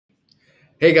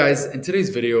Hey guys, in today's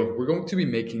video, we're going to be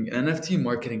making an NFT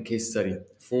marketing case study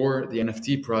for the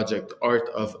NFT project Art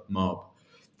of Mob.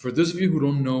 For those of you who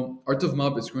don't know, Art of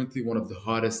Mob is currently one of the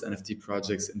hottest NFT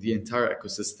projects in the entire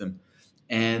ecosystem.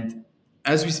 And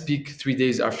as we speak, 3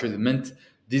 days after the mint,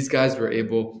 these guys were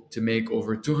able to make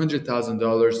over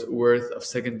 $200,000 worth of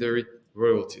secondary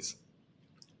royalties.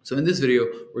 So in this video,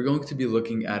 we're going to be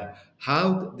looking at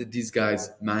how did these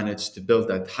guys manage to build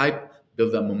that hype,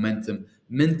 build that momentum,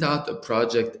 mint out a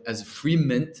project as a free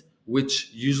mint,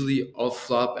 which usually all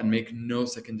flop and make no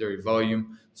secondary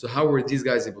volume. So how were these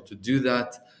guys able to do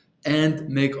that and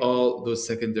make all those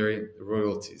secondary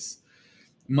royalties?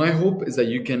 My hope is that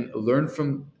you can learn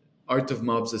from Art of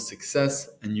Mob's success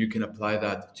and you can apply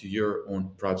that to your own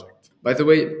project. By the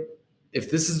way,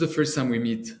 if this is the first time we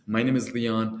meet, my name is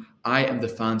Leon. I am the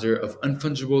founder of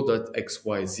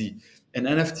Unfungible.xyz, an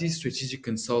NFT strategic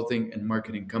consulting and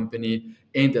marketing company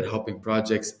aimed at helping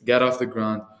projects get off the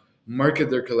ground, market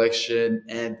their collection,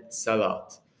 and sell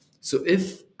out. So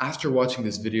if after watching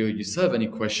this video you still have any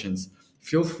questions,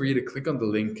 feel free to click on the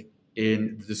link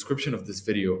in the description of this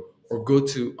video or go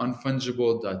to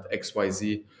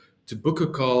unfungible.xyz to book a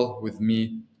call with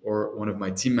me or one of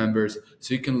my team members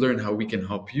so you can learn how we can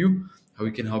help you, how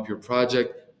we can help your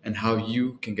project, and how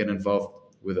you can get involved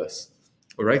with us.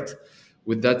 All right.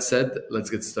 With that said,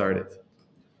 let's get started.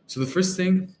 So the first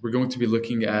thing we're going to be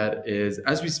looking at is,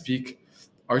 as we speak,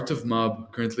 Art of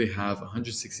Mob currently have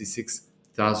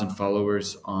 166,000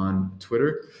 followers on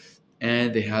Twitter,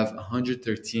 and they have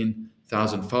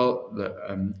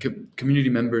 113,000 community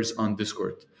members on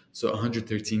Discord. So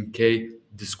 113K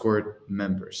Discord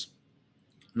members.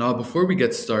 Now, before we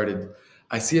get started,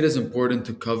 I see it as important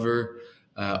to cover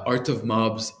Art of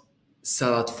Mob's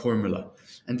sellout formula.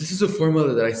 And this is a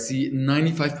formula that I see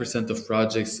 95% of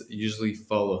projects usually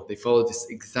follow. They follow this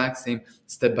exact same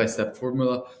step-by-step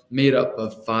formula made up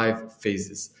of 5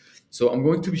 phases. So I'm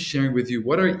going to be sharing with you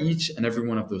what are each and every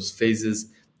one of those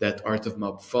phases that Art of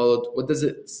Mob followed. What does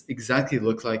it exactly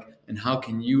look like, and how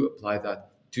can you apply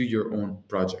that to your own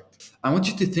project? I want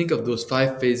you to think of those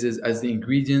 5 phases as the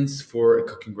ingredients for a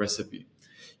cooking recipe.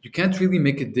 You can't really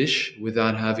make a dish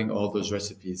without having all those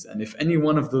recipes. And if any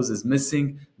one of those is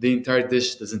missing, the entire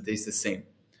dish doesn't taste the same.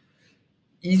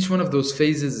 Each one of those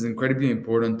phases is incredibly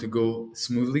important to go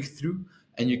smoothly through.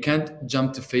 And you can't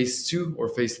jump to phase 2 or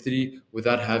phase 3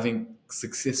 without having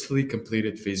successfully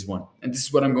completed phase 1. And this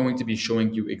is what I'm going to be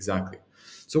showing you exactly.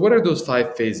 So what are those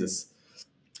 5 phases?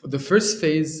 The first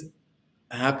phase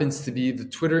happens to be the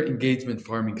Twitter engagement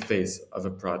farming phase of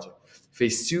a project.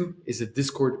 Phase 2 is a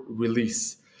Discord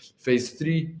release. Phase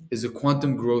 3 is the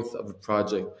quantum growth of a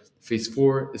project. Phase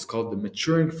 4 is called the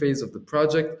maturing phase of the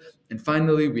project. And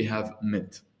finally, we have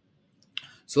mint.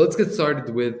 So let's get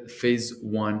started with phase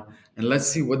 1 and let's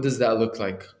see what does that look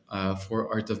like for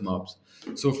Art of Mobs.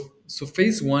 So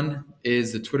phase 1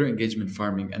 is the Twitter engagement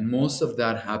farming, and most of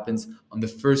that happens on the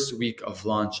first week of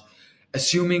launch,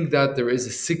 assuming that there is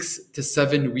a 6 to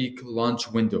 7 week launch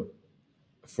window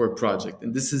for a project.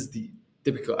 And this is the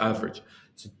typical average.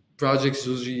 So projects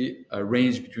usually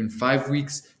range between 5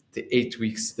 weeks to 8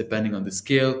 weeks, depending on the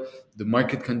scale, the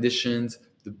market conditions,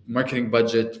 the marketing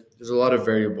budget. There's a lot of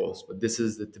variables, but this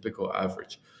is the typical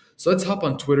average. So let's hop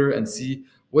on Twitter and see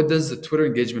what does the Twitter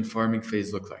engagement farming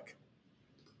phase look like.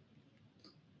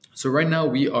 So right now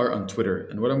we are on Twitter,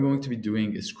 and what I'm going to be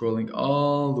doing is scrolling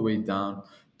all the way down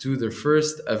to their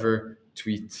first ever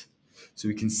tweet. So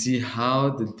we can see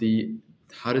how did they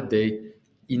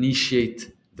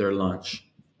initiate their launch.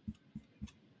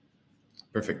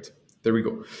 Perfect. There we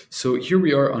go. So here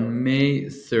we are on May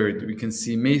 3rd. We can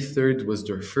see May 3rd was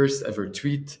their first ever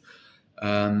tweet.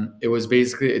 It was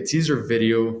basically a teaser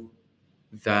video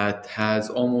that has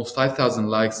almost 5,000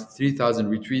 likes, 3,000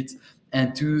 retweets,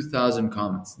 and 2,000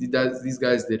 comments. These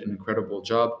guys did an incredible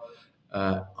job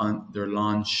on their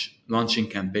launching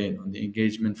campaign, on the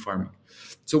engagement farming.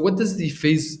 So what does the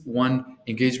phase 1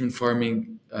 engagement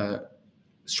farming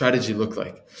strategy look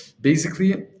like?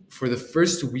 Basically, for the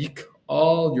first week,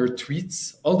 all the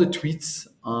tweets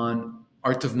on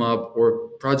Art of Mob or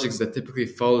projects that typically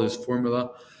follow this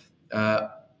formula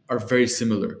are very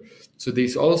similar. So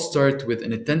they all start with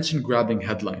an attention-grabbing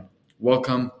headline,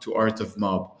 "Welcome to Art of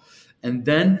Mob." And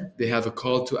then they have a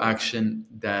call to action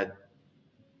that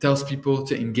tells people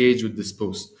to engage with this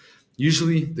post.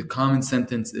 Usually the common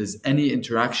sentence is, "Any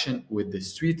interaction with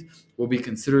this tweet will be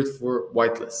considered for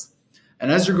whitelist."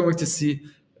 And as you're going to see,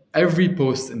 every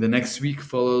post in the next week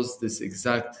follows this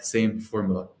exact same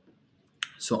formula.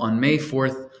 So on May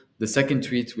 4th, the second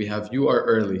tweet, we have, "You are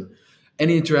early.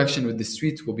 Any interaction with this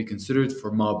tweet will be considered for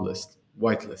mob list,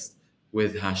 whitelist,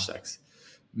 with hashtags."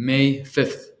 May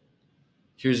 5th,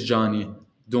 Here's Johnny.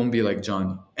 Don't be like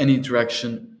Johnny. Any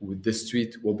interaction with this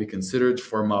tweet will be considered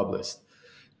for mob list.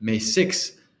 May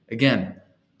 6th, again,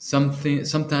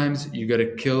 sometimes you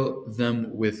gotta kill them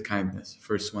with kindness.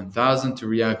 First 1,000 to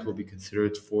react will be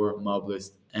considered for mob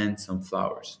list and some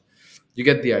flowers. You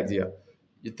get the idea.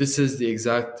 This is the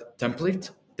exact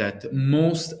template that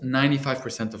most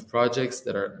 95% of projects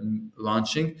that are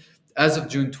launching as of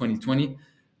June 2020,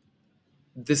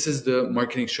 this is the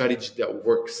marketing strategy that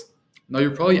works. Now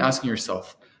you're probably asking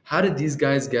yourself, how did these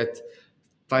guys get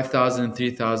 5,000,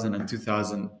 3,000, and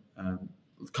 2,000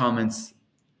 comments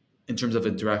in terms of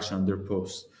interaction on their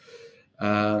posts?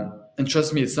 And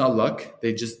trust me, it's not luck.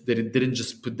 They didn't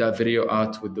just put that video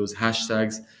out with those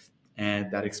hashtags and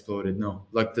that exploded. No,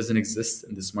 luck doesn't exist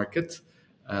in this market.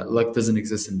 Luck doesn't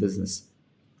exist in business.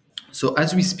 So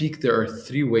as we speak, there are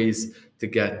 3 ways to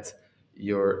get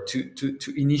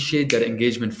to initiate that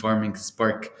engagement farming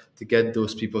spark to get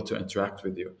those people to interact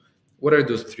with you. What are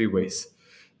those 3 ways?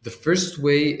 The first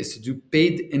way is to do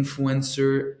paid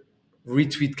influencer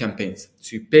retweet campaigns.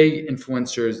 So you pay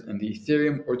influencers in the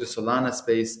Ethereum or the Solana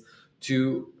space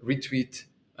to retweet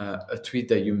a tweet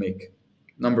that you make.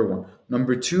 Number 1.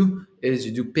 Number 2 is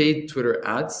you do paid Twitter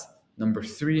ads. Number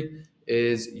 3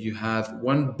 is you have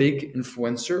one big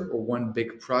influencer or one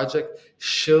big project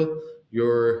shill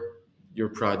your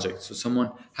project. So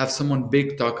someone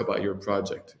big talk about your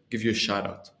project, give you a shout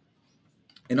out.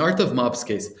 In Art of Mob's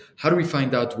case, how do we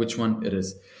find out which one it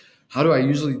is? How do I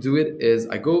usually do it is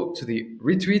I go to the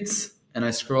retweets and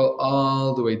I scroll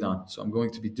all the way down. So I'm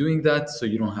going to be doing that so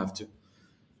you don't have to.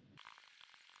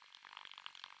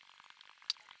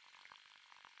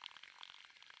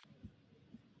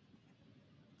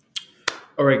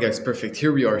 All right, guys, perfect.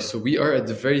 Here we are. So we are at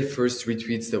the very first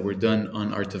retweets that were done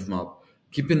on Art of Mob.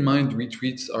 Keep in mind,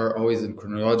 retweets are always in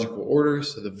chronological order.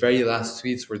 So the very last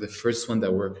tweets were the first one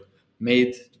that were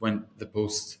made when the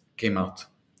post came out.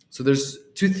 So there's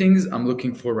 2 things I'm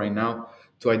looking for right now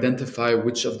to identify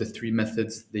which of the 3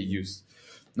 methods they use.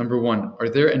 Number 1, are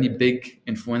there any big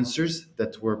influencers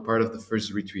that were part of the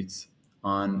first retweets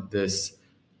on this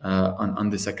on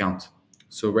this account?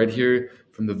 So right here,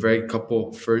 from the very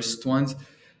couple first ones,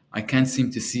 I can't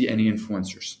seem to see any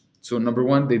influencers. So number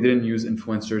 1, they didn't use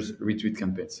influencers retweet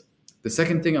campaigns. The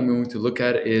second thing I'm going to look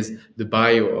at is the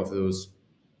bio of those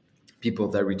people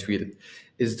that retweeted.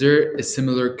 Is there a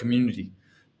similar community?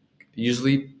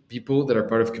 Usually people that are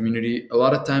part of community, a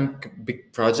lot of time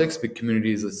big projects, big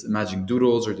communities, let's imagine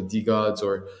Doodles or the D-Gods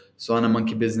or Solana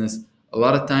Monkey Business, a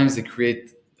lot of times they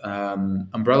create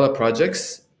umbrella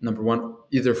projects, number 1,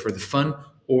 either for the fun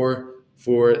or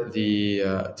for the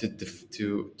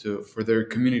for their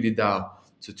community DAO,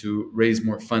 so to raise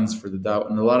more funds for the DAO.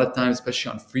 And a lot of times,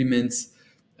 especially on free mints,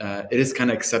 it is kind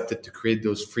of accepted to create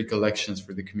those free collections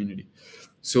for the community.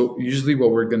 So usually what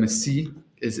we're going to see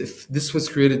is if this was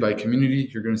created by a community,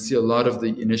 you're going to see a lot of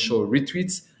the initial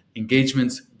retweets,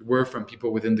 engagements were from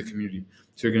people within the community.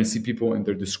 So you're going to see people in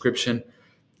their description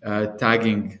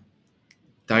tagging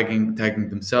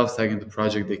themselves, tagging the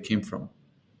project they came from.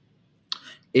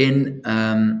 In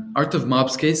Art of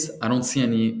Mob's case, I don't see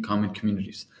any common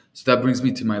communities. So that brings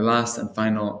me to my last and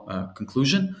final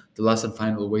conclusion. The last and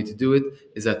final way to do it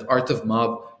is that Art of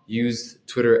Mob used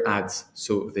Twitter ads.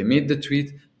 So they made the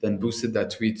tweet, then boosted that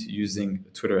tweet using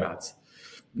Twitter ads.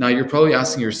 Now you're probably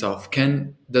asking yourself,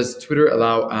 does Twitter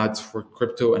allow ads for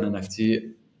crypto and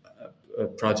NFT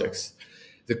projects?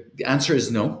 The answer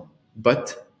is no,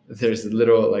 but there's a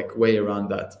little way around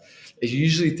that. It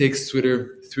usually takes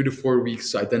Twitter 3 to 4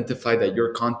 weeks to identify that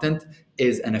your content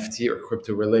is NFT or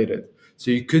crypto related.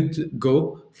 So you could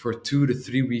go for 2 to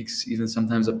 3 weeks, even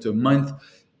sometimes up to a month,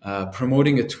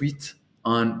 promoting a tweet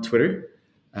on Twitter.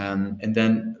 And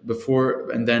then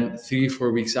 3 or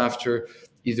 4 weeks after,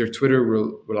 either Twitter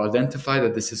will identify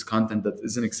that this is content that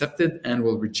isn't accepted and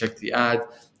will reject the ad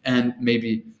and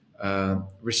maybe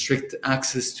restrict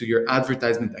access to your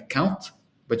advertisement account,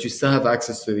 but you still have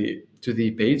access to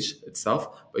the page itself,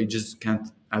 but you just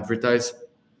can't advertise.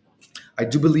 I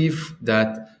do believe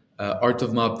that Art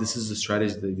of Mob, this is the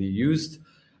strategy that they used.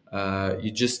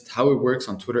 How it works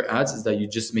on Twitter ads is that you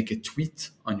just make a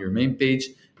tweet on your main page,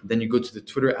 then you go to the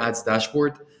Twitter ads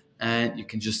dashboard and you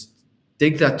can just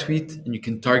take that tweet and you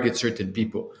can target certain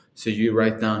people. So you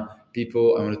write down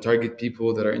people, I want to target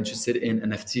people that are interested in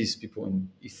NFTs, people in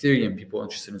Ethereum, people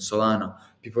interested in Solana,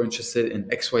 people interested in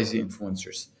XYZ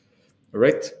influencers. All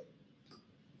right.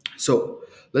 So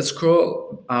let's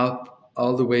scroll up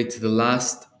all the way to the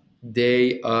last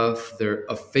day of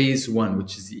phase 1,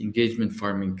 which is the engagement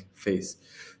farming phase.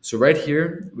 So right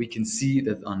here, we can see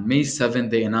that on May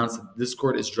 7th, they announced that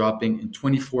Discord is dropping in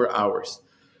 24 hours.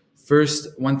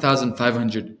 First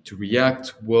 1,500 to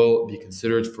react will be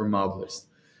considered for mob list.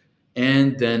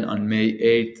 And then on May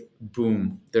 8th,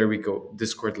 boom, there we go,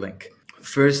 Discord link.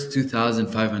 First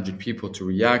 2,500 people to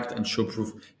react and show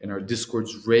proof in our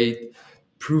Discord's raid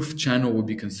proof channel will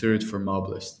be considered for mob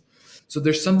list. So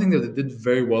there's something that they did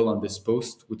very well on this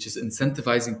post, which is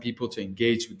incentivizing people to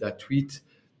engage with that tweet,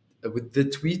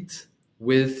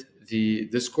 with the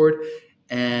Discord,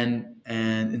 and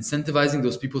incentivizing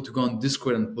those people to go on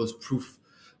Discord and post proof.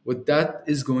 What that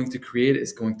is going to create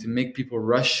is going to make people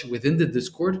rush within the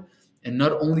Discord, and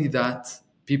not only that,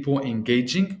 people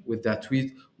engaging with that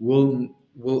tweet will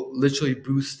literally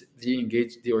boost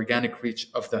the organic reach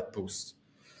of that post.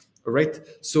 All right.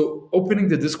 So opening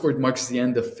the Discord marks the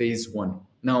end of phase one.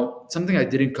 Now, something I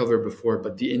didn't cover before,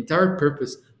 but the entire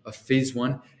purpose of phase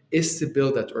one is to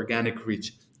build that organic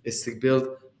reach, is to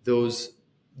build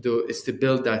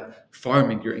that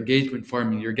farming, your engagement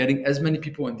farming. You're getting as many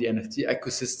people in the NFT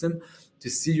ecosystem to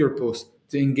see your post,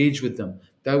 to engage with them.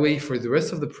 That way, for the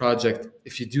rest of the project,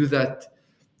 if you do that,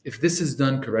 if this is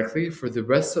done correctly, for the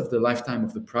rest of the lifetime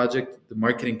of the project, the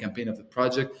marketing campaign of the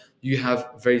project, you have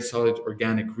very solid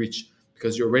organic reach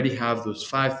because you already have those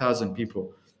 5,000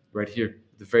 people right here,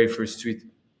 the very first tweet.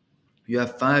 You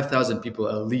have 5,000 people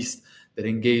at least that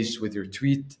engaged with your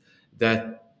tweet,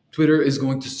 that Twitter is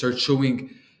going to start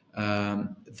showing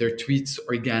their tweets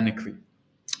organically.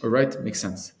 All right, makes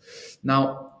sense.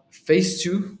 Now, phase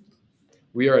two,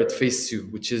 we are at phase two,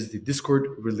 which is the Discord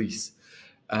release.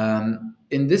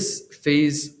 In this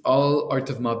phase, all Art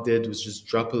of Mob did was just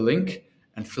drop a link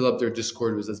and fill up their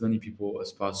Discord with as many people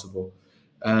as possible.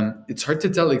 It's hard to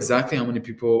tell exactly how many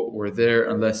people were there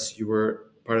unless you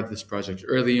were part of this project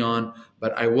early on,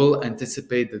 but I will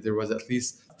anticipate that there was at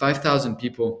least 5,000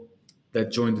 people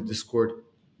that joined the Discord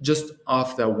just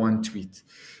off that one tweet.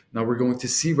 Now we're going to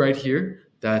see right here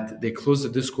that they closed the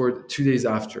Discord 2 days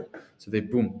after. So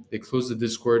they closed the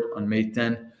Discord on May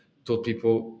 10, told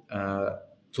people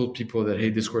that, hey,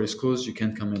 Discord is closed, you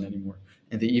can't come in anymore.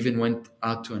 And they even went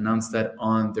out to announce that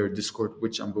on their Discord,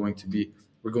 which we're going to be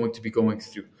going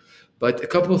through. But a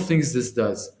couple of things this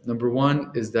does. Number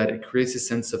one is that it creates a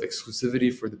sense of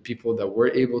exclusivity for the people that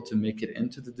were able to make it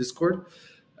into the Discord.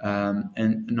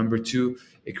 And number two,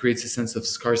 it creates a sense of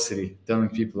scarcity, telling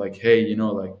people like, hey,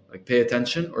 like pay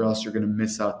attention or else you're going to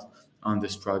miss out on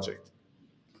this project.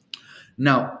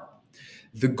 Now,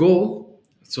 the goal,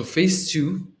 so phase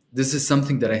two, this is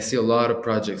something that I see a lot of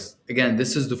projects. Again,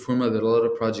 this is the formula that a lot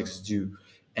of projects do.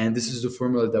 And this is the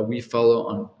formula that we follow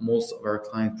on most of our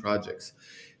client projects.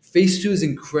 Phase two is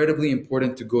incredibly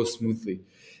important to go smoothly.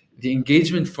 The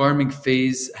engagement farming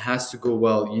phase has to go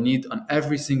well. You need on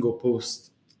every single post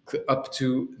up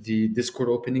to the Discord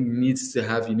opening you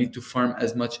need to farm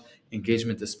as much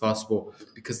engagement as possible,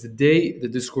 because the day the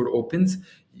Discord opens,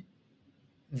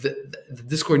 the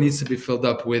Discord needs to be filled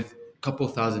up with a couple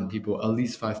thousand people, at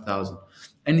least 5,000.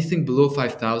 Anything below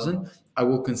 5,000, I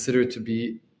will consider to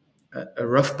be a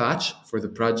rough patch for the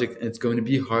project, and it's going to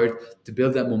be hard to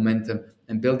build that momentum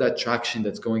and build that traction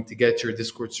that's going to get your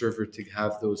Discord server to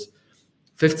have those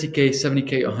 50K,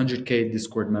 70K, 100K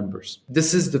Discord members.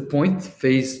 This is the point,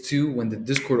 phase two, when the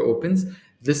Discord opens.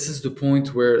 This is the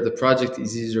point where the project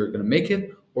is either going to make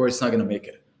it or it's not going to make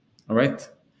it. All right?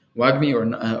 WAGMI or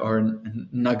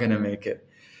not going to make it.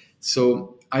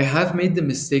 So I have made the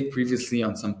mistake previously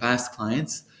on some past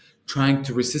clients trying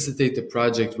to resuscitate the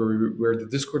project where the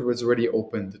Discord was already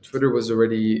open, the Twitter was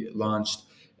already launched,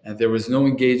 and there was no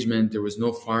engagement, there was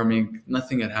no farming,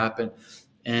 nothing had happened.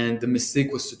 And the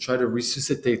mistake was to try to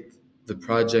resuscitate the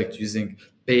project using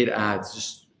paid ads,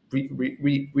 just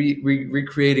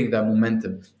recreating that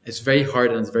momentum. It's very hard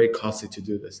and it's very costly to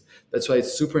do this. That's why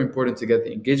it's super important to get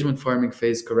the engagement farming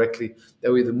phase correctly.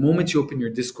 That way, the moment you open your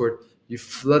Discord, you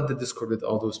flood the Discord with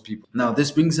all those people. Now,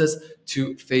 this brings us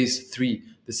to phase three.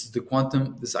 This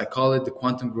is I call it the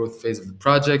quantum growth phase of the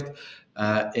project.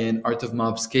 In Art of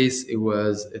Mob's case,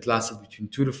 it lasted between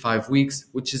 2 to 5 weeks,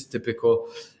 which is typical.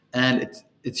 And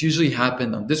it's usually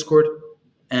happened on Discord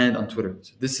and on Twitter.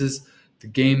 So the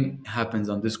game happens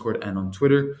on Discord and on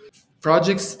Twitter.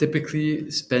 Projects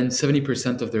typically spend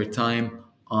 70% of their time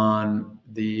on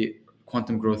the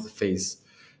quantum growth phase.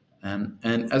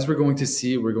 And as we're going to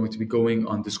see, we're going to be going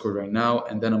on Discord right now,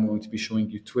 and then I'm going to be showing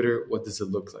you Twitter. What does it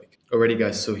look like? Alrighty,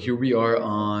 guys, so here we are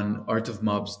on Art of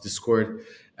Mob's Discord.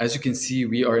 As you can see,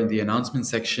 we are in the announcement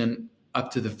section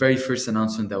up to the very first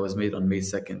announcement that was made on May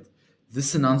 2nd.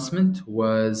 This announcement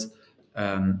was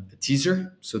a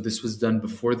teaser. So this was done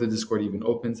before the Discord even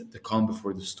opened, the calm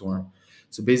before the storm.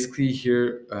 So basically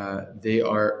here, they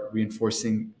are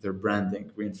reinforcing their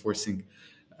branding, reinforcing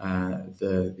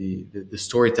the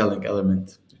storytelling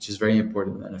element, which is very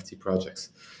important in NFT projects.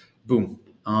 Boom.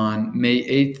 On May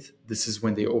 8th, this is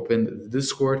when they opened the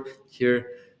Discord. Here,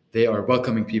 they are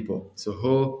welcoming people. So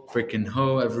ho, freaking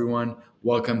ho, everyone.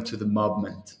 Welcome to the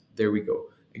Mobment. There we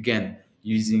go. Again,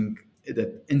 using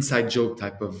that inside joke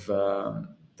type of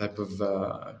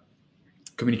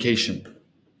communication.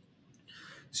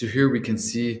 So here we can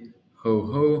see, ho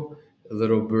ho, a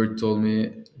little bird told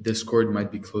me Discord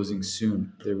might be closing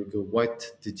soon. There we go. What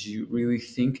did you really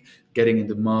think getting in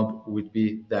the mob would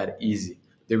be that easy?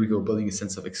 There we go, building a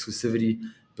sense of exclusivity,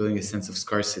 building a sense of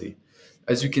scarcity.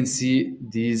 As you can see,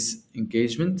 these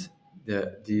engagement, the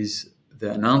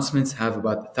announcements have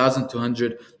about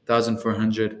 1,200,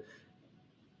 1,400,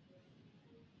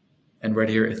 and right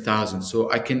here 1,000.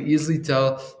 So I can easily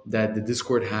tell that the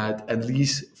Discord had at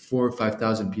least 4,000 or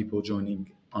 5,000 people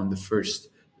joining on the first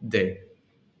day.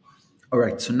 All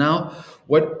right. So now,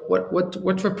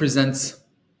 what represents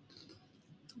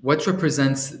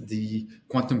the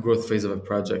quantum growth phase of a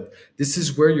project? This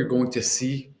is where you're going to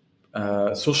see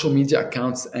social media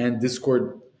accounts and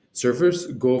Discord servers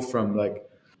go from like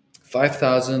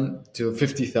 5,000 to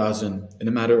 50,000 in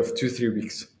a matter of 2-3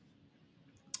 weeks.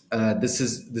 This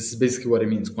is basically what it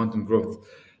means, quantum growth.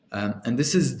 And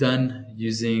this is done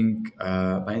using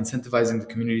by incentivizing the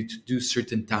community to do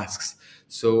certain tasks.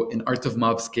 So in Art of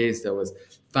Mob's case, there was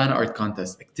fan art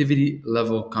contest, activity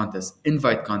level contest,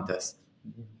 invite contest,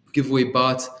 giveaway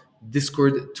bots,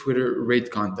 Discord, Twitter raid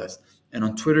contest. And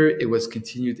on Twitter, it was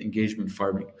continued engagement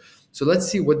farming. So let's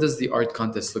see, what does the art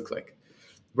contest look like?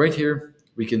 Right here,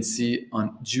 we can see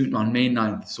on May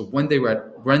 9th. So one day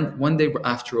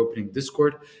after opening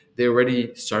Discord, they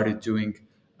already started doing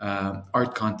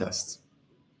art contests.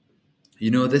 You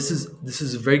know, this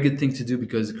is a very good thing to do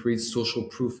because it creates social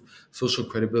proof, social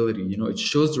credibility. You know, it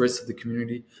shows the rest of the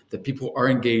community that people are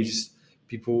engaged,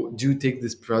 people do take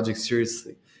this project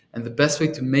seriously. And the best way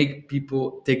to make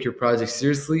people take your project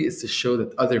seriously is to show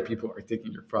that other people are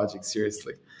taking your project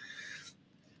seriously.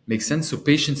 Makes sense? So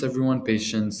patience, everyone,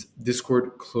 patience.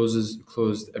 Discord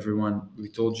closed, everyone. We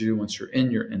told you, once you're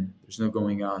in, you're in. There's no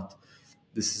going out.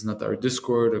 This is not our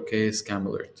Discord, okay? Scam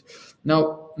alert.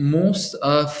 Now, most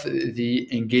of the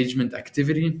engagement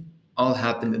activity all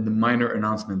happened in the minor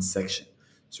announcements section.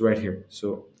 So right here.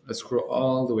 So let's scroll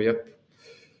all the way up.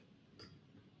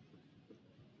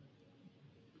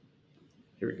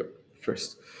 Here we go.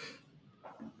 First.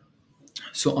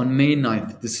 So on May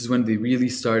 9th, this is when they really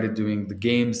started doing the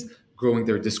games, growing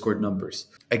their Discord numbers.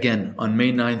 Again, on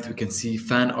May 9th, we can see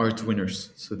fan art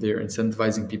winners. So they're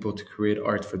incentivizing people to create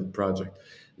art for the project.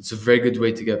 It's a very good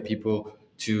way to get people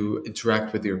to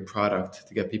interact with your product,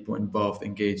 to get people involved,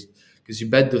 engaged. Because you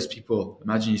bet those people,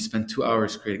 imagine you spend 2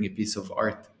 hours creating a piece of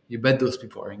art. You bet those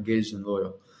people are engaged and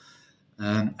loyal.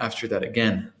 After that,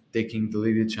 again, taking the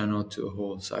deleted channel to a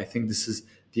whole. So I think this is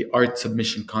the art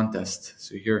submission contest.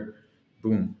 So here,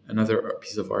 boom, another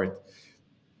piece of art.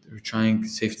 We're trying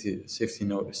safety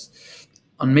notice.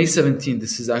 On May 17th,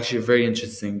 this is actually a very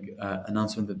interesting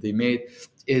announcement that they made,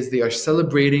 is they are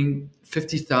celebrating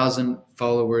 50,000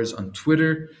 followers on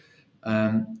Twitter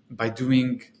by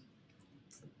doing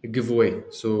a giveaway.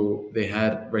 So they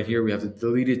had, right here, we have the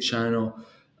deleted channel.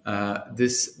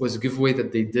 This was a giveaway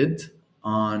that they did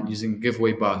on using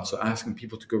giveaway bot. So asking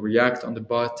people to go react on the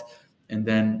bot, and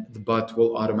then the bot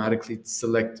will automatically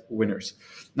select winners.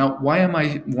 Now, why am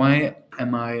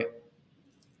I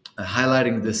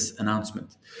highlighting this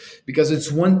announcement? Because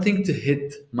it's one thing to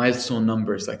hit milestone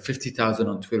numbers like 50,000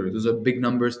 on Twitter. Those are big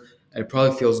numbers, and it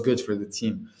probably feels good for the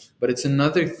team. But it's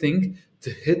another thing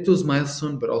to hit those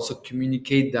milestones, but also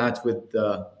communicate that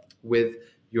with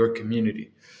your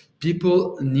community.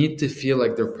 People need to feel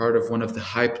like they're part of one of the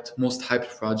most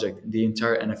hyped project in the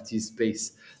entire NFT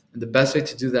space. And the best way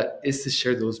to do that is to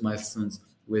share those milestones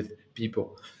with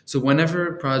people. So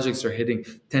whenever projects are hitting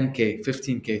 10K,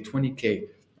 15K, 20K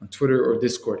on Twitter or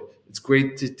Discord, it's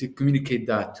great to communicate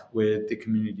that with the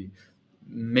community.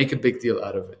 Make a big deal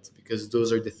out of it, because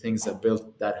those are the things that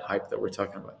build that hype that we're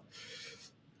talking about.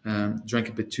 Drank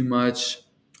a bit too much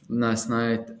last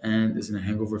night and is in a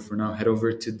hangover for now. Head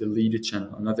over to the deleted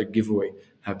channel, another giveaway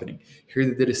happening. Here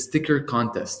they did a sticker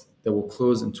contest that will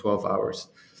close in 12 hours.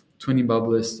 20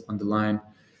 bubblists on the line.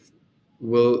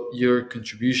 Will your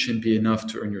contribution be enough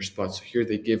to earn your spot? So here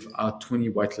they give out 20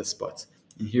 whitelist spots.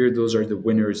 And here those are the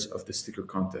winners of the sticker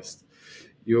contest.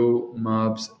 Yo,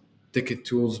 mobs, ticket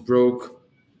tools broke.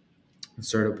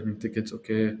 Start opening tickets.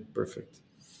 Okay, perfect.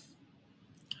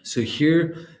 So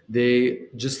here they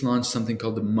just launched something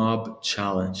called the Mob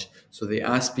Challenge. So they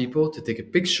asked people to take a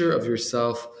picture of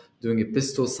yourself doing a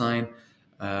pistol sign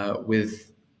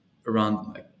with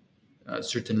around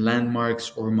certain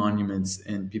landmarks or monuments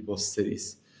in people's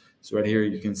cities. So right here,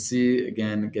 you can see,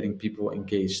 again, getting people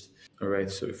engaged. All right,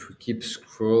 so if we keep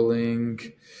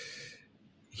scrolling,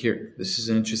 here, this is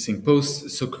an interesting post.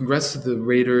 So congrats to the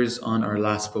raters on our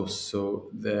last post.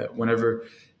 So whenever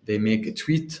they make a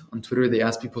tweet on Twitter, they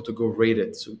ask people to go rate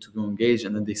it, so to go engage,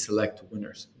 and then they select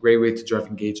winners. Great way to drive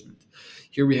engagement.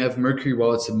 Here we have Mercury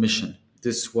Wallet submission.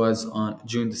 This was on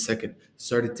June the 2nd.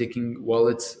 Started taking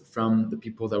wallets from the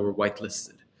people that were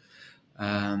whitelisted.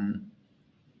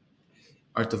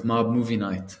 Art of Mob movie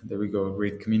night. There we go.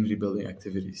 Great community building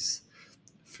activities.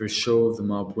 First show of the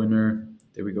mob winner.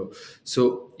 There we go.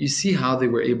 So you see how they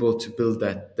were able to build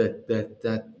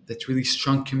that really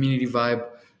strong community vibe.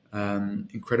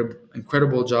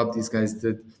 Incredible job these guys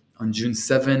did. On June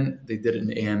 7, they did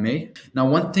an AMA. Now,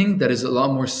 one thing that is a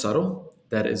lot more subtle,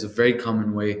 that is a very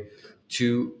common way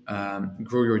to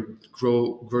grow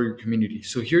your community.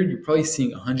 So here you're probably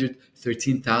seeing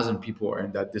 113,000 people are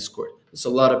in that Discord. It's a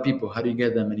lot of people. How do you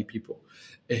get that many people?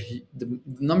 The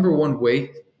number one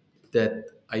way that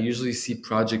I usually see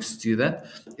projects do that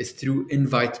is through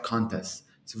invite contests.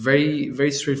 It's a very,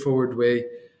 very straightforward way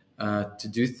to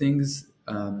do things.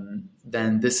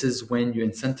 Then this is when you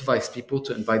incentivize people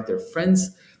to invite their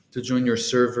friends to join your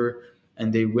server,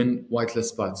 and they win whitelist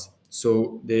spots.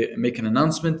 So they make an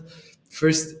announcement.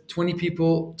 First 20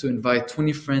 people to invite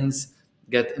 20 friends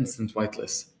get instant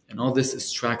whitelist. And all this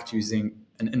is tracked using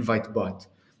an invite bot.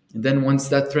 And then once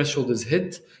that threshold is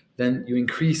hit, then you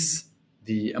increase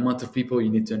the amount of people you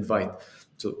need to invite.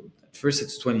 So at first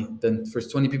it's 20, then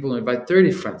first 20 people invite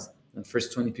 30 friends, then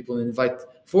first 20 people invite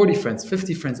 40 friends,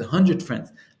 50 friends, 100 friends.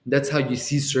 And that's how you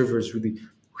see servers really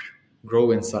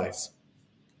grow in size.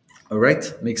 All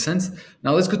right, makes sense?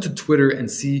 Now let's go to Twitter and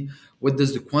see what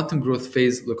does the quantum growth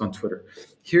phase look on Twitter.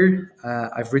 Here,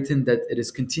 I've written that it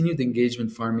is continued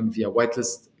engagement farming via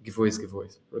whitelist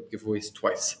giveaways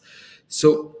twice.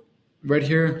 So right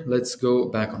here, let's go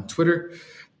back on Twitter.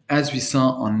 As we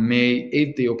saw on May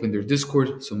 8th, they opened their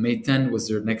Discord. So May 10 was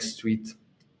their next tweet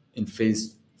in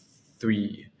phase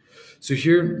 3. So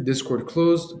here, Discord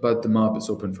closed, but the mob is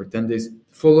open for 10 days.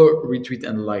 Follow, retweet,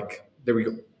 and like. There we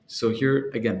go. So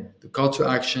here, again, the call to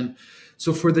action.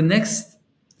 So for the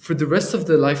rest of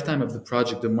the lifetime of the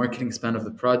project, the marketing span of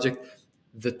the project,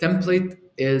 the template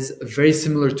is very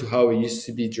similar to how it used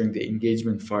to be during the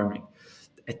engagement farming.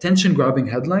 Attention-grabbing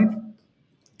headline,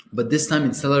 but this time,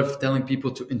 instead of telling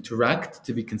people to interact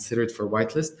to be considered for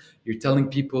whitelist, you're telling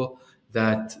people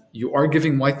that you are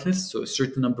giving whitelist, so a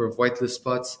certain number of whitelist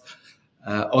spots.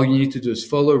 All you need to do is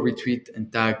follow, retweet,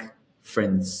 and tag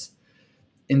friends.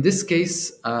 In this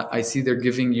case, I see they're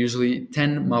giving usually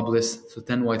 10 mob lists, so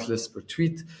 10 whitelists per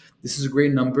tweet. This is a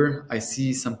great number. I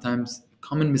see sometimes a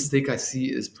common mistake I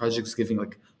see is projects giving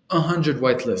like 100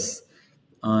 whitelists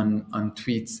on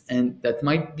tweets, and that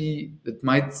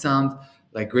might sound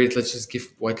like great, let's just give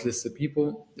whitelists to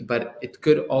people, but it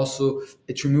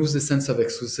removes the sense of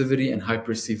exclusivity and high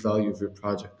perceived value of your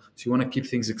project. So you want to keep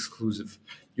things exclusive.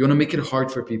 You want to make it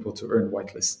hard for people to earn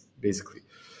whitelists, basically.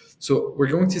 So we're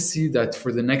going to see that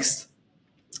for the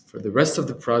rest of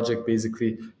the project,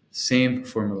 basically same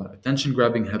formula: attention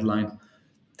grabbing headline,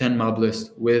 10 mob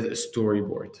list with a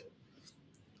storyboard.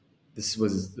 This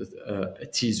was a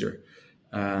teaser.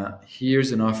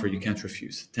 Here's an offer you can't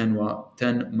refuse: 10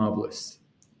 mob lists.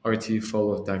 RT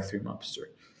follow tag 3 mobster.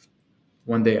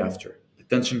 One day after,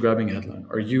 attention grabbing headline: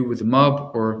 are you with the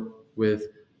mob or with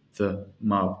the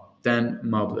mob? 10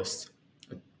 mob lists.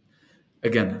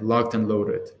 Again, locked and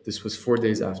loaded. This was 4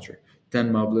 days after.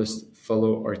 10 mob lists,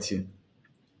 follow RT.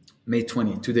 May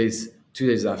 20, 2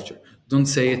 days after. Don't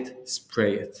say it,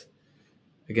 spray it.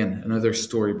 Again, another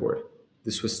storyboard.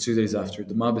 This was 2 days after.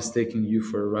 The mob is taking you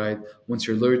for a ride. Once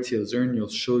your loyalty is earned, you'll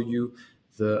show you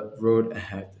the road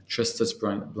ahead. Trust us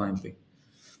blindly.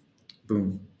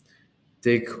 Boom.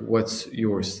 Take what's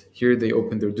yours. Here they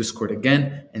opened their Discord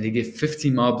again, and they gave 50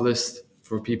 mob lists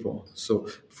for people. So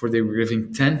before they were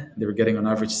giving 10, they were getting on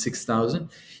average 6,000.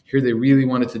 Here they really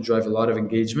wanted to drive a lot of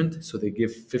engagement, so they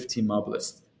give 50 mob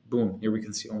lists. Boom. Here we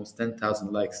can see almost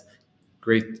 10,000 likes.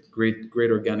 Great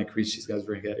organic reach these guys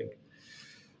were getting.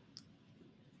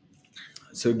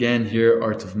 So again, here,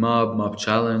 Art of Mob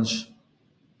Challenge.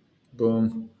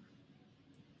 Boom.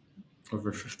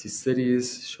 Over 50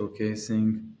 cities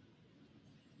showcasing.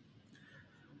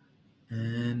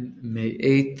 And May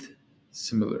 8th,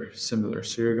 similar.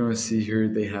 So you're going to see here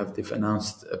they've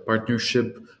announced a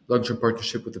long-term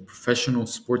partnership with a professional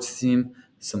sports team,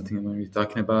 something I'm going to be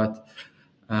talking about.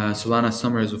 Solana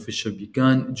Summer has officially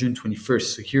begun June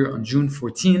 21st. So here on June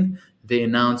 14, they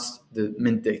announced the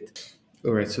mint date.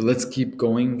 All right, so let's keep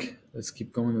going.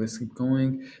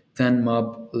 10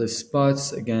 mob list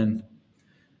spots. Again,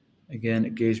 Again,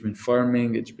 engagement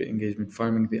farming, engagement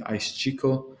farming, the Ice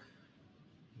Chico.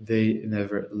 They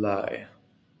never lie.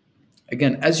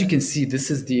 Again, as you can see,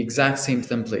 this is the exact same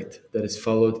template that is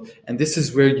followed. And this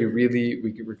is where we're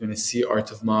going to see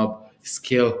Art of Mob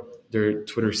scale their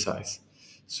Twitter size.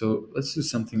 So let's do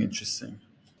something interesting.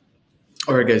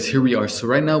 All right, guys, here we are. So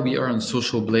right now we are on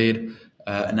Social Blade,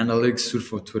 an analytics tool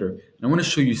for Twitter. And I want to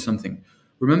show you something.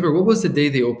 Remember, what was the day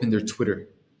they opened their Twitter,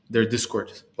 their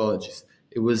Discord? Apologies.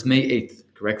 It was May 8th,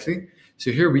 correctly?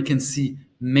 So here we can see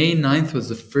May 9th was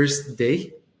the first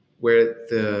day where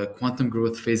the quantum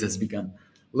growth phase has begun.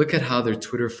 Look at how their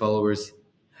Twitter followers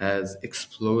has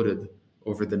exploded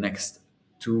over the next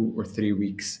 2 or 3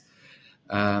 weeks.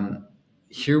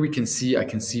 Here we can see, I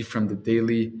can see from the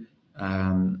daily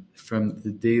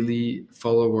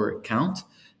follower count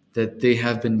that they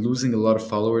have been losing a lot of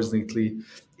followers lately.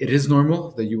 It is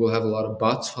normal that you will have a lot of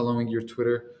bots following your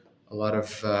Twitter, a lot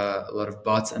of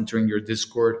bots entering your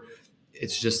Discord.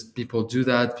 It's just people do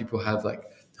that. People have like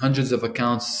hundreds of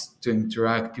accounts to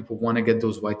interact. People want to get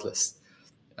those whitelists.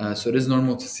 So it is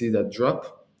normal to see that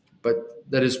drop, but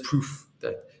that is proof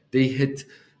that they hit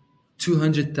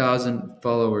 200,000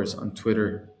 followers on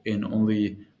Twitter in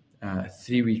only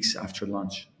 3 weeks after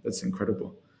launch. That's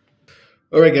incredible.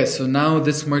 All right, guys. So now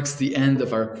this marks the end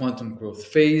of our quantum growth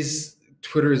phase.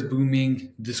 Twitter is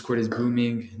booming. Discord is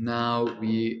booming. Now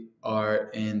we are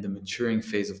in the maturing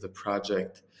phase of the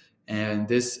project. And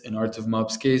this, in Art of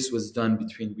Mob's case, was done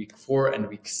between week 4 and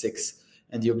week 6.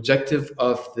 And the objective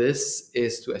of this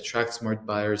is to attract smart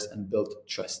buyers and build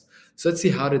trust. So let's see,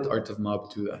 how did Art of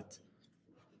Mob do that?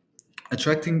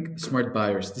 Attracting smart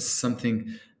buyers. This is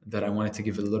something that I wanted to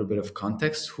give a little bit of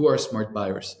context. Who are smart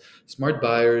buyers? Smart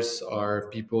buyers are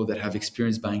people that have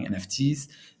experience buying NFTs.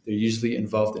 They're usually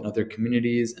involved in other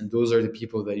communities, and those are the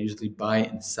people that usually buy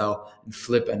and sell and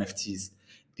flip NFTs.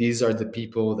 These are the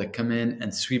people that come in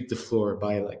and sweep the floor,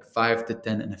 buy like 5 to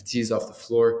 10 NFTs off the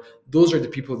floor. Those are the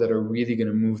people that are really going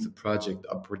to move the project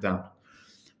up or down.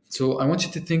 So I want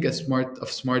you to think of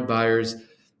smart buyers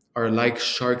are like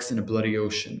sharks in a bloody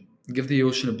ocean. Give the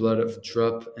ocean a blood of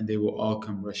drop and they will all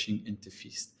come rushing in to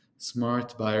feast.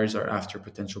 Smart buyers are after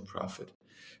potential profit.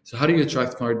 So how do you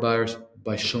attract smart buyers?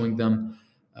 By showing them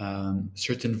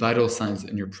certain vital signs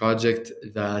in your project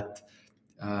that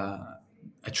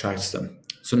attracts them.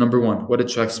 So number 1, what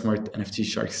attracts smart NFT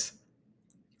sharks?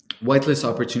 Whitelist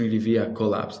opportunity via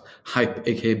collabs, hype,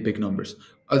 aka big numbers,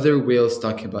 other whales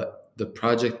talking about the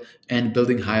project and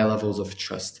building high levels of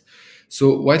trust.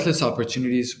 So whitelist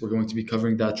opportunities, we're going to be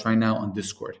covering that right now on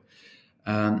Discord.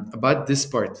 About this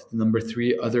part, number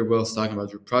 3, other whales talking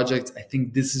about your project. I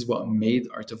think this is what made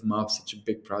Art of Mob such a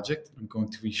big project. I'm going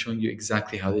to be showing you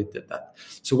exactly how they did that.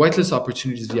 So whitelist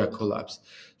opportunities via collabs.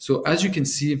 So as you can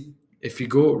see, if you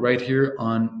go right here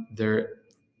on their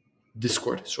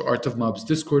Discord, so Art of Mob's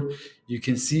Discord, you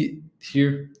can see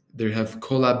here they have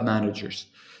collab managers.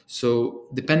 So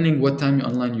depending what time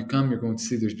online you come, you're going to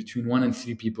see there's between 1 and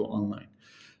 3 people online.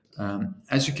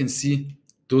 As you can see,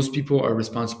 those people are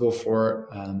responsible for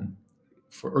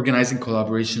organizing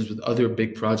collaborations with other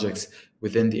big projects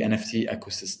within the NFT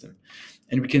ecosystem.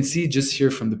 And we can see just here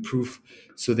from the proof,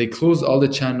 so they closed all the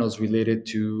channels related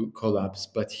to collabs.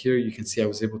 But here you can see I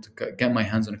was able to get my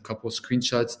hands on a couple of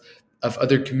screenshots of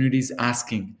other communities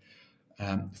asking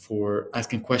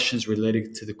questions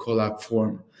related to the collab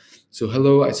form. So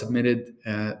hello, I submitted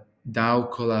a DAO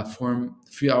collab form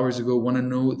a few hours ago. Want to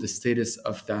know the status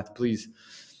of that, please.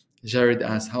 Jared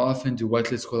asks, how often do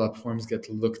whitelist collab forms get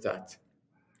looked at?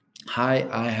 Hi,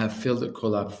 I have filled a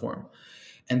collab form.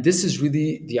 And this is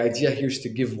really the idea here, is to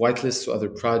give whitelists to other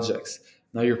projects.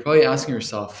 Now you're probably asking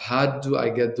yourself, how do I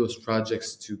get those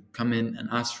projects to come in and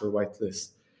ask for a whitelist?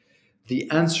 The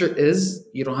answer is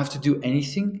you don't have to do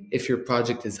anything if your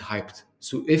project is hyped.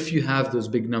 So if you have those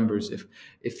big numbers,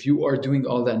 if you are doing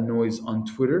all that noise on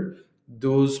Twitter,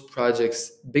 those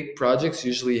projects, big projects,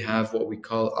 usually have what we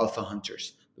call alpha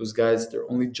hunters. Those guys, their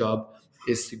only job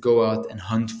is to go out and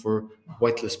hunt for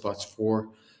whitelist spots for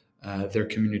their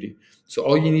community. So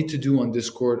all you need to do on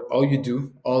Discord,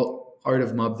 all Art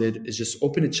of Mob did is just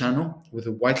open a channel with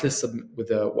a whitelist with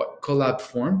a collab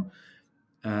form,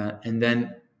 and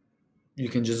then you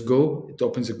can just go, it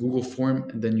opens a Google form,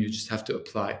 and then you just have to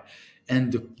apply.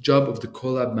 And the job of the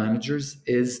collab managers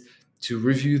is to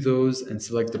review those and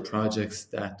select the projects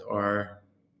that are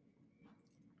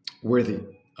worthy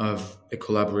of a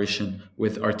collaboration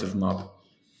with Art of Mob.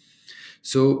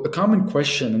 So a common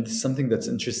question, and this is something that's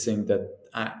interesting that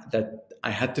I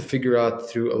had to figure out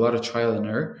through a lot of trial and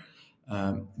error,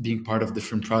 being part of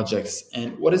different projects.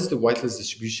 And what is the whitelist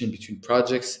distribution between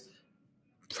projects,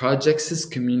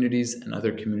 communities, and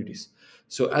other communities?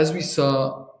 So as we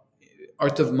saw,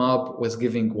 Art of Mob was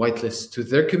giving whitelists to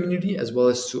their community as well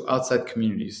as to outside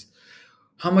communities.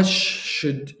 How much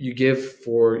should you give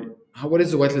what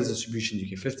is the whitelist distribution? Do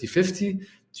you give 50-50?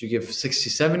 Do you give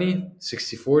 60-70,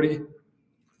 60-40?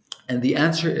 And the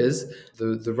answer is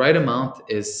the right amount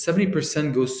is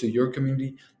 70% goes to your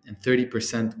community and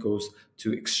 30% goes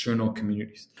to external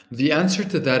communities. The answer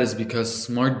to that is because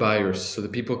smart buyers, so the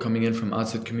people coming in from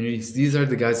outside communities, these are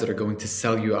the guys that are going to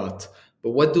sell you out.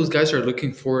 But what those guys are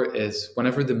looking for is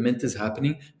whenever the mint is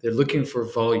happening, they're looking for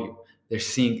volume. They're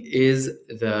seeing, is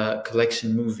the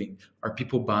collection moving? Are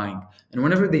people buying? And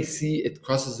whenever they see it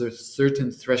crosses a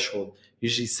certain threshold,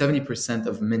 usually 70%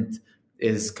 of mint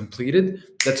is completed,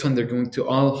 that's when they're going to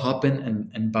all hop in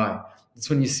and buy. That's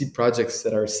when you see projects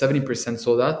that are 70%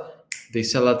 sold out, they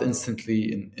sell out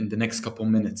instantly in the next couple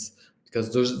minutes,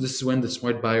 because this is when the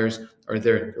smart buyers are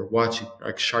there. They're watching,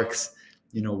 like sharks,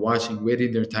 watching,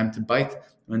 waiting their time to bite.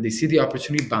 When they see the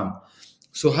opportunity, bam.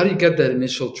 So how do you get that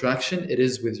initial traction? It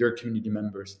is with your community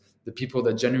members, the people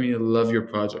that genuinely love your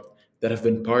project, that have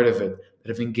been part of it, that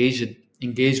have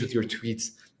engaged with your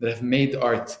tweets, that have made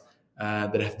art,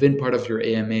 that have been part of your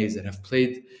AMAs, that have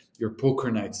played your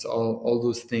poker nights, all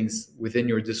those things within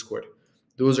your Discord.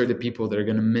 Those are the people that are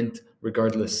going to mint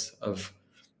regardless of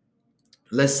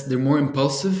they're more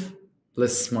impulsive,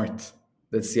 less smart.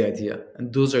 That's the idea.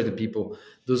 And those are the people,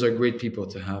 those are great people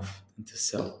to have and to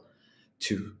sell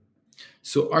to.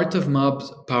 So Art of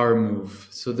Mob's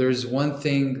Powermove. So there's one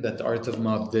thing that the Art of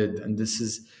Mob did, and this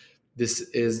is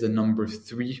the number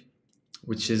 3,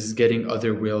 which is getting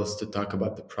other whales to talk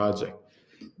about the project.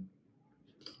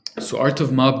 So Art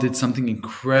of Mob did something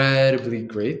incredibly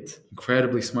great,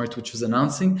 incredibly smart, which was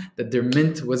announcing that their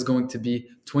mint was going to be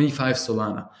 25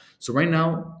 Solana. So right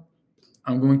now,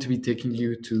 I'm going to be taking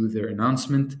you to their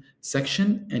announcement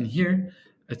section. And here,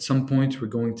 at some point, we're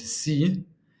going to see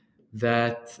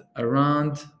that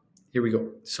here we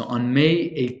go. So on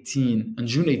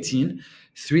June 18,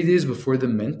 3 days before the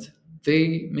mint,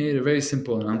 they made a very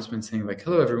simple announcement saying like,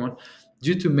 hello, everyone.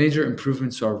 Due to major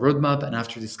improvements to our roadmap and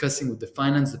after discussing with the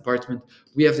finance department,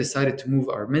 we have decided to move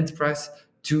our mint price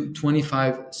to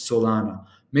 25 Solana.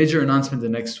 Major announcement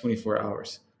in the next 24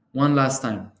 hours. One last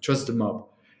time, trust the mob.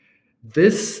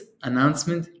 This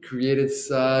announcement created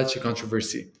such a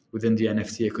controversy within the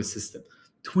NFT ecosystem.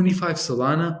 25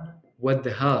 Solana, what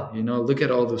the hell? Look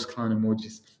at all those clown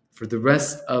emojis. For the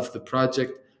rest of the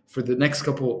project, for the next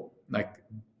couple, for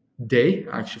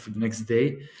the next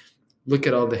day, look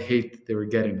at all the hate they were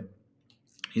getting.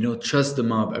 Trust the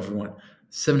mob, everyone.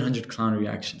 700 clown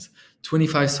reactions.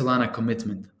 25 Solana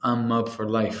commitment. I'm mob for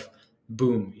life.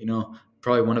 Boom.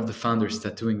 Probably one of the founders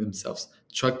tattooing themselves.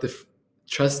 Trust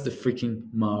the freaking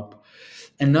mob.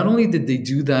 And not only did they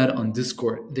do that on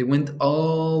Discord, they went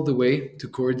all the way to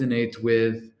coordinate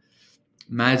with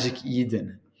Magic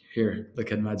Eden. Here,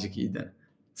 look at Magic Eden.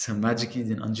 So Magic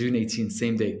Eden on June 18th,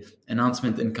 same day.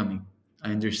 Announcement incoming.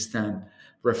 I understand.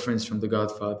 Reference from The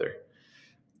Godfather.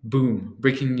 Boom.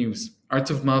 Breaking news. Art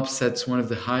of Mob sets one of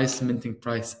the highest minting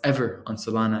price ever on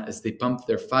Solana as they pumped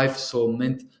their 5 Sol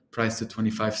mint price to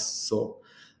 25 Sol.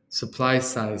 Supply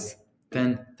size,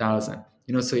 10,000.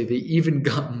 So they even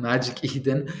got Magic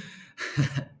Eden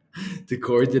to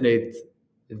coordinate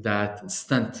that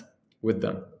stunt with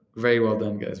them. Very well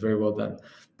done, guys. Very well done.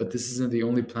 But this isn't the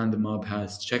only plan the mob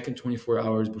has. Check in 24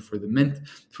 hours before the mint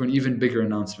for an even bigger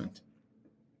announcement.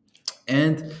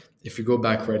 And if you go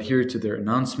back right here to their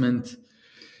announcement,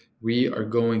 we are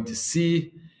going to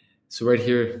see, so right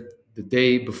here, the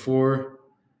day before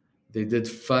they did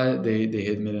FUD, they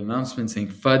had made an announcement saying,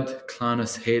 FUD, clown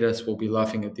us, hate us, we'll be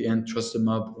laughing at the end. Trust the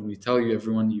mob when we tell you,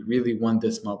 everyone, you really want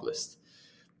this mob list.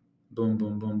 Boom,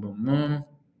 boom, boom, boom, boom.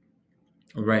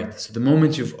 All right, so the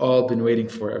moment you've all been waiting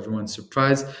for, everyone.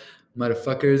 Surprise,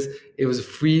 motherfuckers. It was a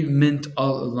free mint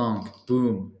all along.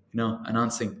 Boom,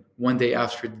 announcing one day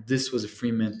after this was a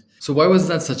free mint. So why was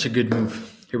that such a good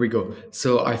move? Here we go.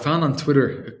 So I found on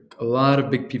Twitter, a lot of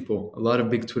big people, a lot of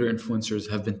big Twitter influencers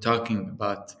have been talking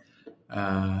about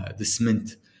this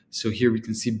mint. So here we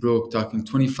can see Broke talking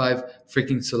 25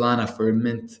 freaking Solana for a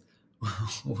mint.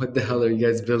 What the hell are you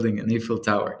guys building? An Eiffel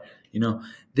Tower?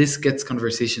 This gets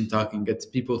conversation talking, gets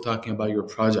people talking about your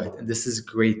project. And this is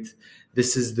great.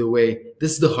 This is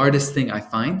the hardest thing I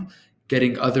find,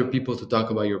 getting other people to talk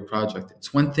about your project.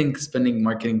 It's one thing spending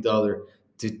marketing dollar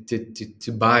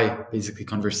to buy basically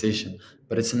conversation,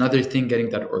 but it's another thing getting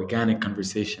that organic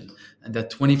conversation. And that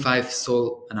 25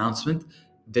 Sol announcement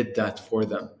did that for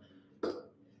them.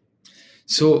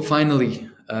 So finally,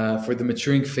 for the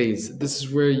maturing phase, this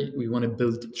is where we want to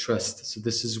build trust. So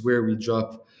this is where we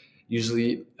drop,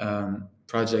 Usually,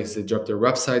 projects, they drop their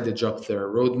website, they drop their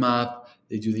roadmap,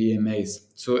 they do the EMAs.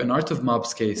 So in Art of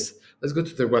Mob's case, let's go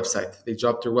to their website. They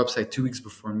dropped their website 2 weeks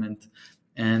before mint.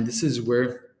 And this is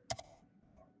where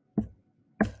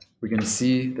we're going to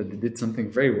see that they did something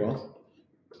very well.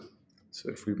 So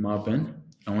if we mob in,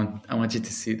 I want you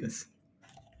to see this.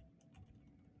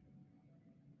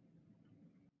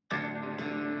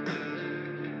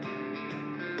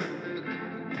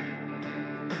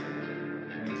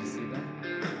 Did you see that?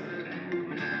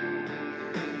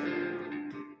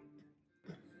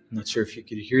 I'm not sure if you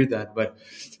could hear that, but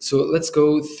so let's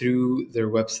go through their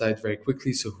website very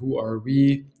quickly. So who are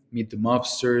we? Meet the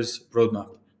mobsters,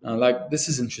 roadmap. Like, this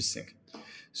is interesting.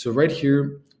 So right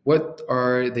here, what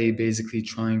are they basically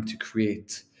trying to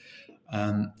create?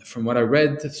 From what I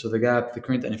read, so the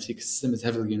current NFT ecosystem is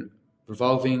heavily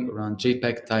revolving around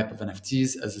JPEG type of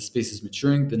NFTs. As the space is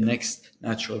maturing, the next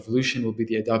natural evolution will be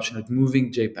the adoption of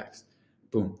moving JPEGs.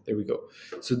 Boom, there we go.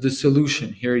 So the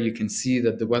solution here, you can see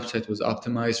that the website was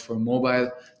optimized for mobile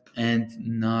and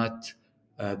not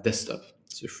desktop.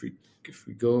 So if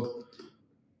we go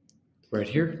right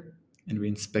here and we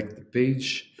inspect the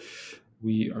page,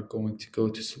 we are going to go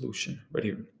to solution right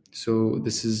here. So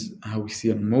this is how we see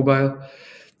it on mobile.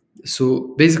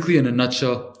 So basically, in a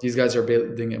nutshell, these guys are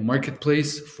building a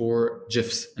marketplace for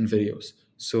GIFs and videos.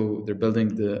 So they're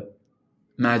building the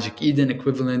Magic Eden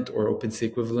equivalent or OpenSea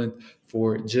equivalent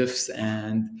for GIFs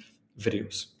and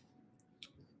videos.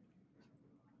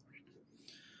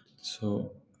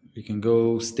 So you can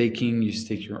go staking, you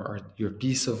stake your art, your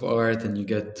piece of art, and you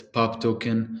get POP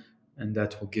token, and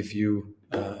that will give you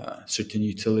certain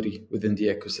utility within the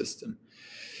ecosystem.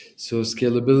 So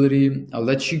scalability, I'll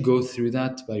let you go through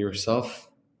that by yourself.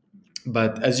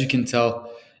 But as you can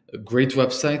tell, a great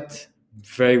website,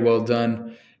 very well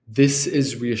done. This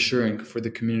is reassuring for the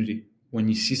community. When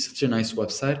you see such a nice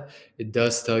website, it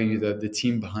does tell you that the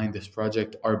team behind this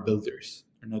project are builders.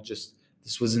 They're not just,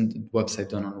 this wasn't a website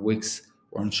done on Wix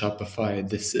or on Shopify.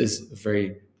 This is a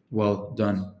very well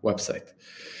done website.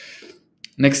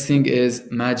 Next thing is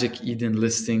Magic Eden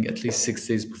listing at least 6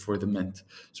 days before the mint.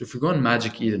 So if we go on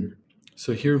Magic Eden,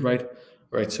 so here, right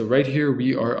here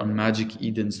we are on Magic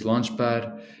Eden's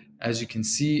launchpad. As you can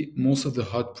see, most of the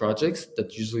hot projects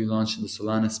that usually launch in the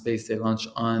Solana space, they launch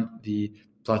on the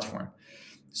platform.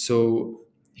 So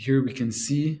here we can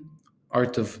see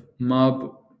Art of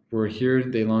Mob. We're here.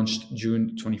 They launched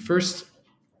June 21st.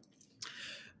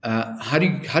 How do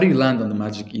you land on the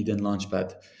Magic Eden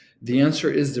launchpad? The answer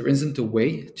is there isn't a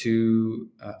way to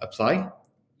apply.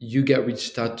 You get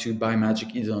reached out to by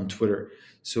Magic Eden on Twitter.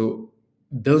 So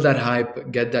build that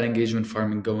hype, get that engagement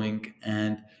farming going,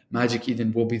 and Magic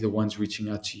Eden will be the ones reaching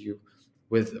out to you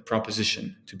with a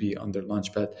proposition to be on their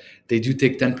launchpad. They do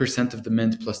take 10% of the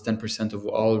mint plus 10% of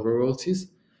all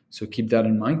royalties. So keep that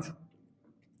in mind.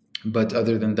 But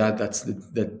other than that,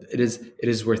 it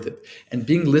is worth it. And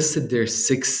being listed there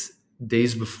 6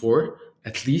 days before,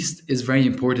 at least, is very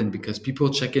important because people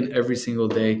check in every single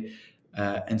day,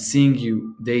 and seeing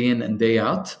you day in and day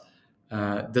out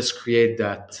does create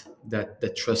that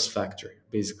trust factor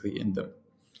basically in them.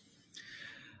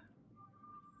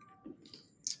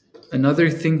 Another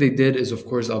thing they did is, of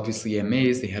course, obviously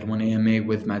AMAs. They had one AMA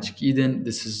with Magic Eden.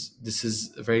 This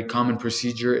is a very common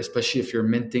procedure, especially if you're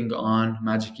minting on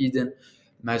Magic Eden.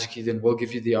 Magic Eden will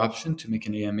give you the option to make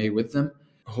an AMA with them.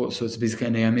 So it's basically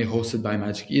an AMA hosted by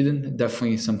Magic Eden.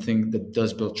 Definitely something that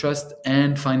does build trust.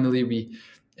 And finally,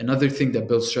 another thing that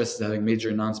builds trust is having major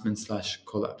announcements /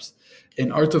 collabs.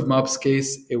 In Art of Mob's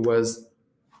case, it was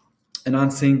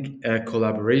announcing a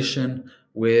collaboration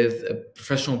with a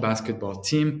professional basketball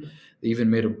team. They even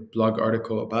made a blog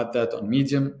article about that on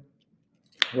Medium.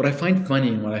 What I find funny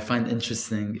and what I find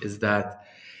interesting is that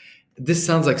this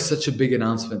sounds like such a big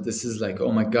announcement. This is like,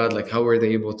 oh my God, like how were they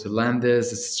able to land this?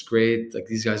 This is great. Like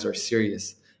these guys are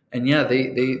serious. And yeah,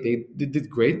 they did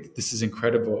great. This is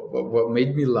incredible. But what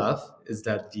made me laugh is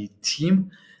that the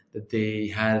team that they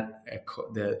had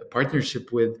the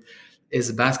partnership with is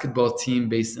a basketball team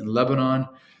based in Lebanon,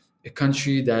 a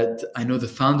country that I know the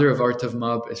founder of Art of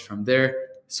Mob is from there.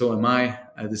 So am I.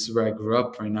 This is where I grew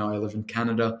up. Right now I live in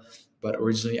Canada, but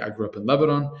originally I grew up in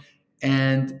Lebanon.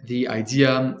 And the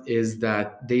idea is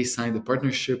that they signed a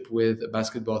partnership with a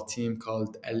basketball team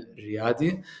called Al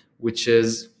Riyadi, which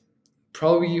is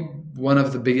probably one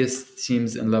of the biggest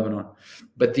teams in Lebanon.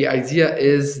 But the idea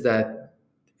is that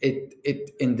it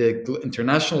in the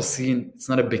international scene, it's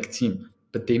not a big team,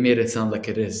 but they made it sound like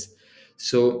it is.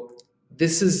 So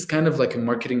this is kind of like a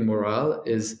marketing morale,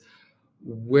 is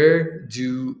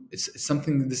it's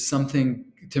something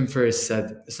Tim Ferriss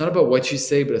said. It's not about what you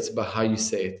say, but it's about how you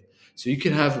say it. So you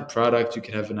could have a product, you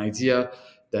could have an idea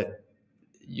that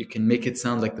you can make it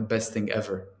sound like the best thing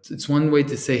ever. It's one way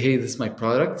to say, hey, this is my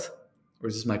product, or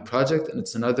this is my project. And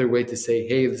it's another way to say,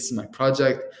 hey, this is my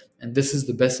project, and this is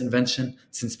the best invention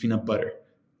since peanut butter.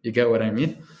 You get what I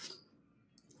mean?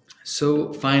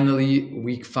 So finally,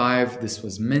 week 5, this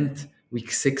was mint.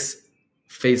 Week 6,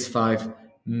 phase 5,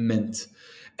 mint.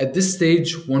 At this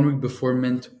stage, 1 week before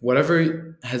mint,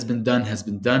 whatever has been done has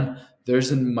been done. There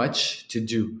isn't much to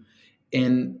do.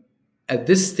 And at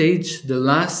this stage, the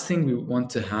last thing we want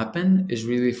to happen is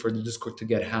really for the Discord to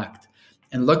get hacked.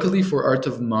 And luckily for Art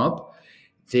of Mob,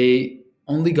 they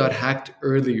only got hacked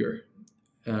earlier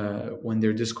when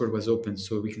their Discord was open.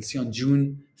 So we can see on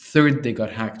June 3rd, they got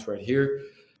hacked right here.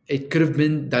 It could have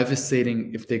been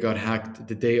devastating if they got hacked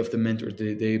the day of the mint or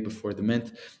the day before the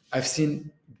mint. I've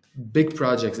seen big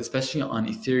projects, especially on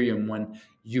Ethereum, when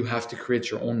you have to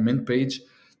create your own mint page.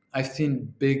 I've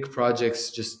seen big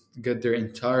projects just get their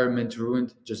entire mint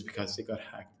ruined just because they got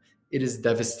hacked. It is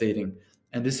devastating.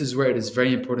 And this is where it is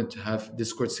very important to have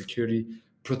Discord security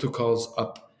protocols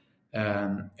up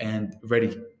and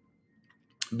ready.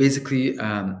 Basically,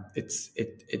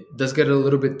 it does get a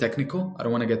little bit technical. I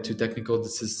don't want to get too technical.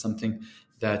 This is something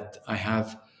that I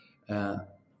have.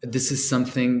 This is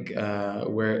something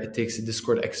where it takes a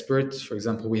Discord expert. For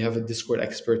example, we have a Discord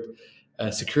expert, a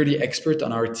security expert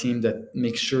on our team that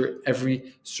makes sure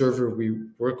every server we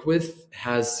work with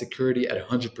has security at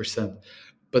 100%.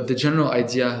 But the general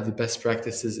idea, the best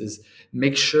practices is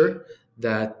make sure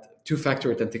that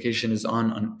two-factor authentication is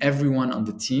on everyone on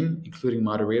the team, including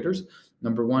moderators.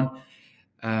 Number one,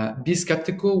 be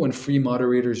skeptical when free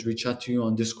moderators reach out to you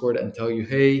on Discord and tell you,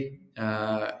 hey,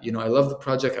 I love the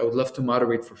project. I would love to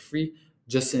moderate for free,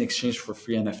 just in exchange for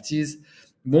free NFTs.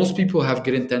 Most people have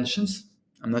good intentions.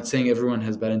 I'm not saying everyone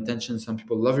has bad intentions. Some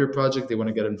people love your project. They want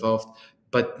to get involved.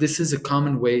 But this is a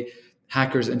common way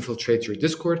hackers infiltrate your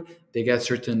Discord. They get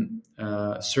certain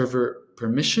server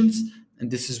permissions. And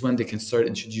this is when they can start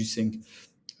introducing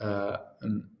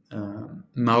malware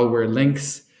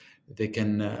links. They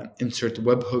can insert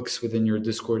webhooks within your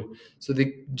Discord. So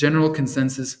the general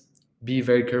consensus, be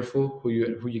very careful who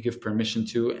you give permission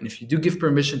to. And if you do give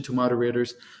permission to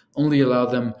moderators, only allow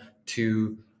them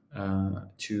to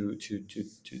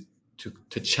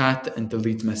chat and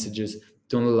delete messages.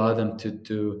 Don't allow them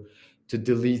to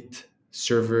delete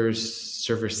server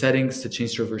settings, to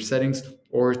change server settings,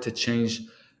 or to change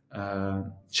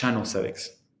channel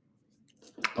settings.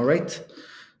 All right.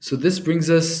 So this brings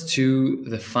us to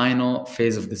the final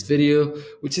phase of this video,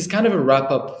 which is kind of a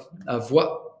wrap up of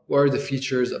what are the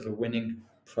features of a winning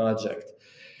project.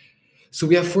 So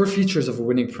we have 4 features of a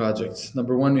winning project.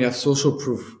 Number 1, we have social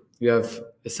proof. We have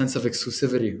a sense of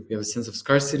exclusivity. We have a sense of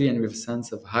scarcity, and we have a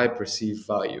sense of high perceived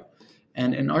value.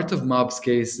 And in Art of Mob's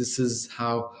case, this is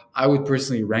how I would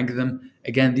personally rank them.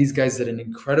 Again, these guys did an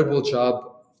incredible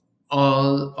job.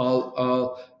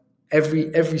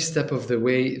 Every step of the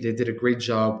way, they did a great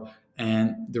job,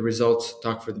 and the results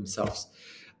talk for themselves.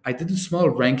 I did a small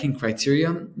ranking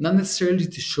criteria, not necessarily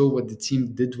to show what the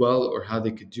team did well or how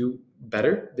they could do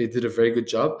better. They did a very good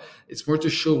job. It's more to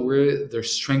show where their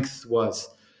strength was.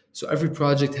 So every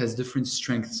project has different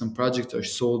strengths. Some projects are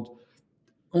sold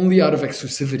only out of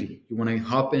exclusivity. You want to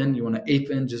hop in, you want to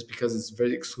ape in just because it's a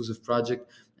very exclusive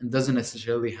project and doesn't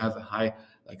necessarily have a high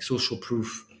social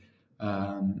proof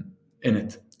in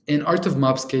it. In Art of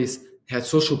Mob's case, it had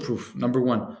social proof. Number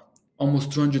 1,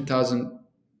 almost 200,000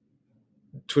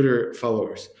 Twitter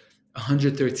followers,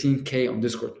 113K on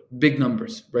Discord. Big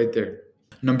numbers right there.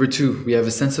 Number 2, we have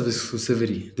a sense of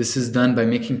exclusivity. This is done by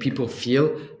making people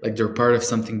feel like they're part of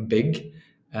something big,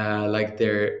 like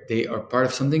they are part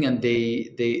of something, and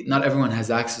they not everyone has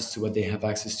access to what they have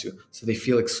access to, so they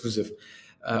feel exclusive.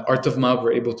 Art of Mob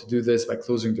were able to do this by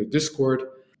closing their Discord,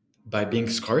 by being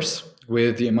scarce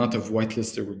with the amount of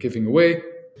whitelists they were giving away.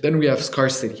 Then we have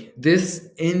scarcity.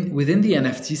 Within the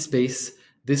NFT space,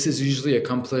 this is usually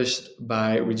accomplished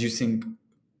by reducing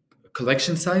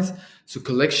collection size. So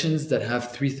collections that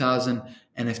have 3,000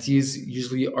 NFTs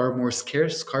usually are more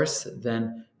scarce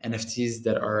than NFTs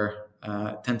that are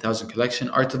 10,000 collection.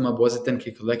 Art of Mob was a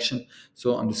 10K collection.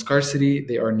 So on the scarcity,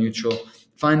 they are neutral.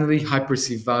 Finally, high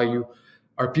perceived value.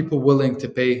 Are people willing to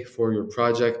pay for your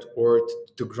project or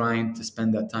to grind, to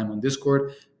spend that time on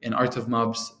Discord? In Art of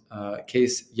Mob's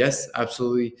case, yes,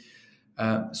 absolutely.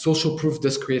 Social proof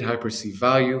does create high perceived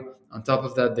value. On top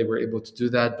of that, they were able to do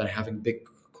that by having big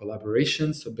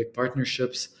collaborations, so big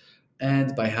partnerships,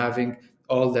 and by having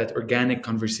all that organic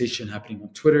conversation happening on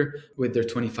Twitter with their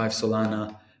 25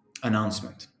 Solana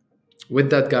announcement. With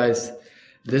that, guys,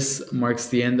 This marks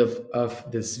the end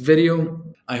of this video.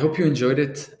 I hope you enjoyed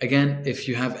it. Again, if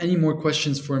you have any more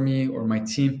questions for me or my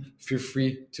team, feel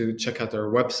free to check out our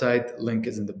website. Link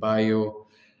is in the bio.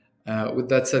 With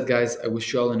that said, guys, I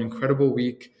wish you all an incredible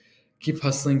week. Keep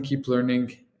hustling, keep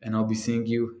learning, and I'll be seeing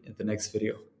you in the next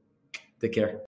video. Take care.